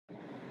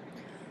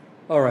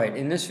Alright,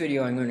 in this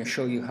video I'm going to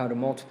show you how to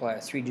multiply a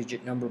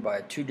 3-digit number by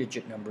a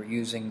 2-digit number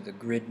using the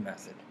grid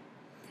method.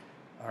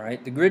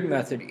 Alright, the grid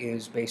method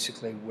is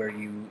basically where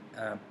you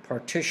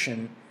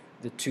partition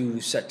the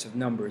two sets of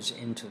numbers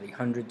into the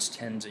hundreds,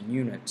 tens, and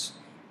units,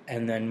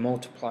 and then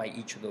multiply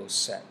each of those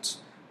sets.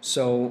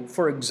 So,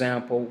 for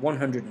example,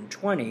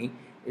 120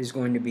 is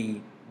going to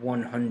be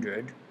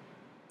 100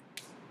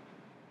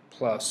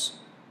 plus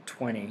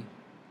 20,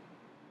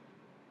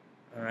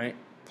 alright,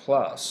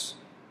 plus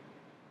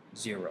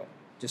 0,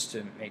 just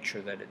to make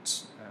sure that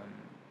it's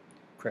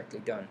correctly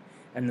done.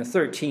 And the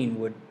 13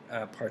 would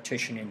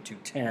partition into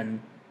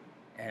 10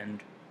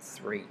 and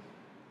 3.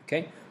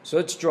 Okay, so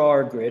let's draw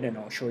our grid and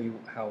I'll show you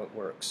how it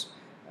works.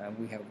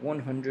 We have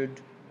 100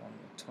 on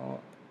the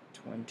top,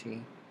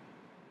 20,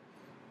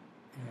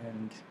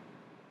 and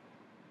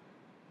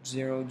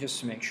 0,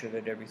 just to make sure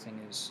that everything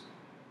is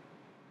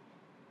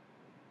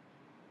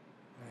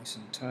nice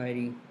and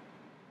tidy.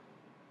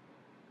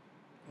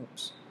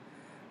 Oops.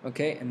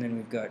 Okay, and then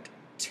we've got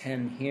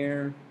 10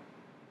 here,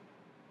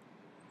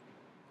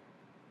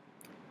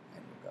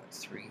 and we've got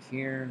 3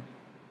 here.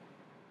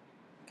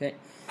 Okay,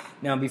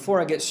 now before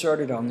I get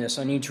started on this,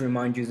 I need to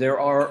remind you there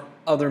are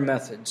other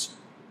methods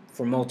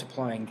for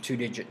multiplying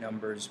 2-digit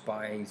numbers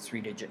by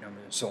 3-digit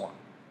numbers and so on.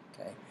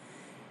 Okay,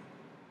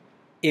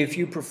 if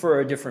you prefer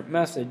a different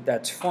method,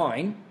 that's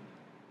fine.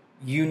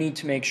 You need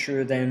to make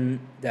sure then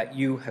that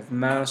you have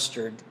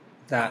mastered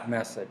that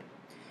method.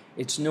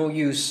 It's no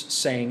use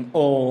saying,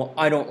 oh,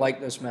 I don't like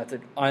this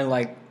method, I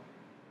like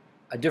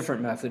a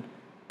different method,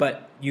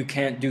 but you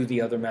can't do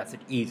the other method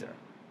either.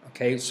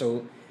 Okay,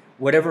 so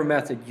whatever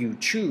method you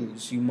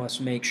choose, you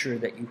must make sure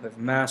that you have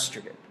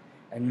mastered it.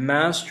 And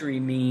mastery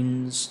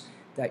means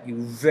that you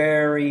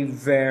very,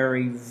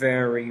 very,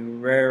 very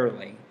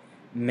rarely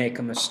make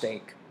a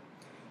mistake.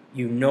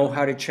 You know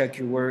how to check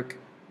your work,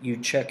 you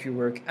check your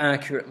work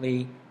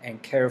accurately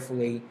and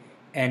carefully,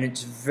 and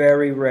it's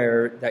very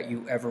rare that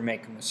you ever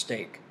make a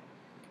mistake.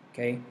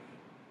 Okay?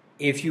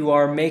 If you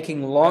are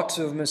making lots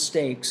of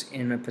mistakes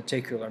in a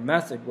particular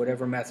method,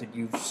 whatever method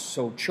you've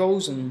so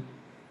chosen,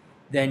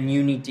 then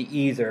you need to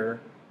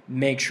either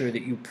make sure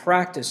that you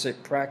practice it,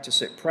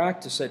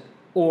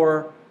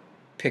 or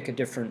pick a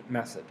different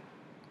method.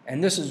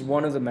 And this is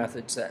one of the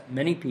methods that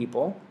many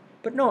people,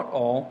 but not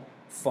all,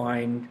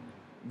 find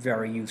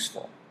very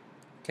useful.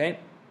 Okay?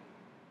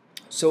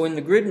 So in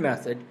the grid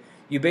method,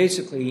 you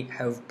basically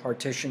have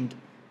partitioned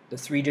the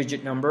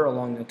 3-digit number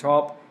along the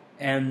top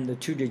and the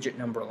 2-digit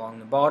number along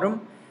the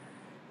bottom,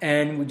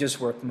 and we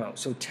just work them out.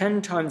 So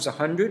 10 times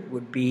 100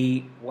 would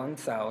be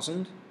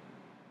 1,000.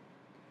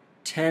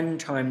 10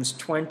 times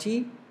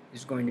 20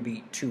 is going to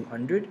be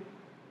 200.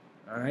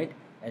 Alright,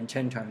 and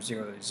 10 times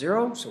 0 is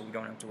 0, so we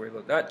don't have to worry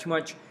about that too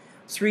much.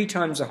 3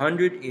 times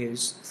 100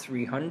 is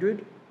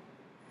 300.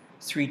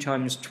 3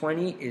 times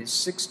 20 is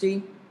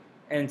 60.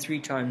 And 3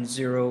 times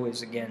 0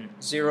 is again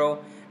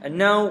 0. And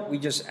now we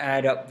just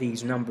add up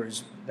these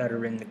numbers that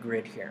are in the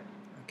grid here.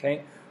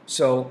 Okay,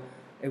 so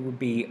it would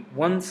be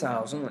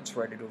 1,000, let's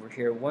write it over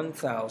here,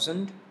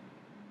 1,000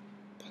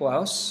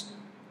 plus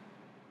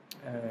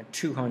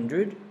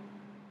 200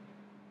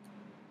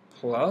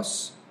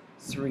 plus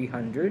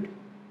 300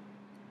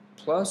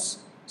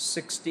 plus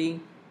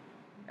 60,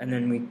 and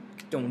then we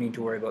don't need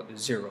to worry about the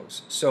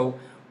zeros. So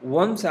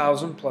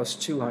 1,000 plus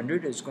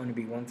 200 is going to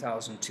be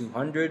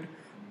 1,200,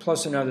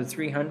 plus another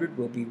 300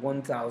 will be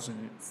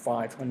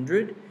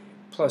 1,500,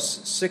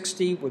 plus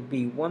 60 would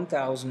be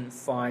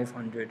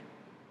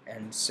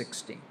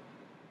 1,560.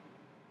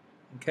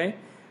 Okay?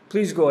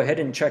 Please go ahead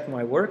and check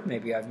my work.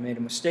 Maybe I've made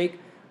a mistake,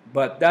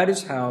 but that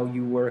is how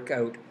you work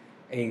out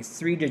a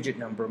 3-digit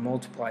number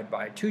multiplied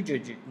by a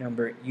 2-digit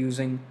number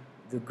using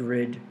the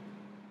grid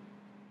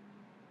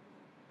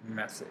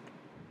method.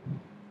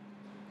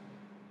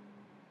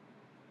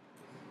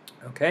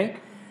 Okay?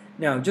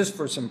 Now, just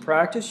for some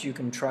practice, you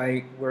can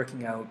try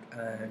working out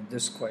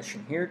this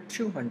question here.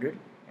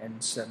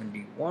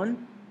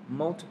 271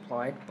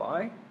 multiplied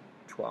by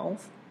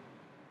 12.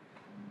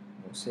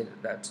 We'll say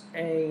that that's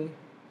A.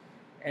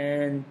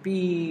 And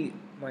B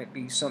might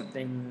be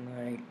something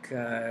like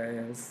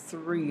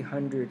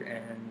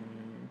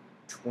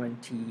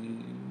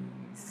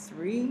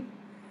 323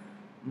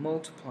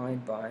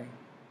 multiplied by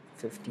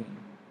 15.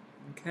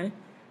 Okay?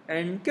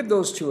 And give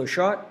those two a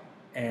shot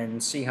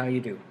and see how you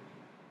do.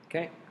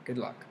 Okay? Good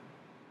luck.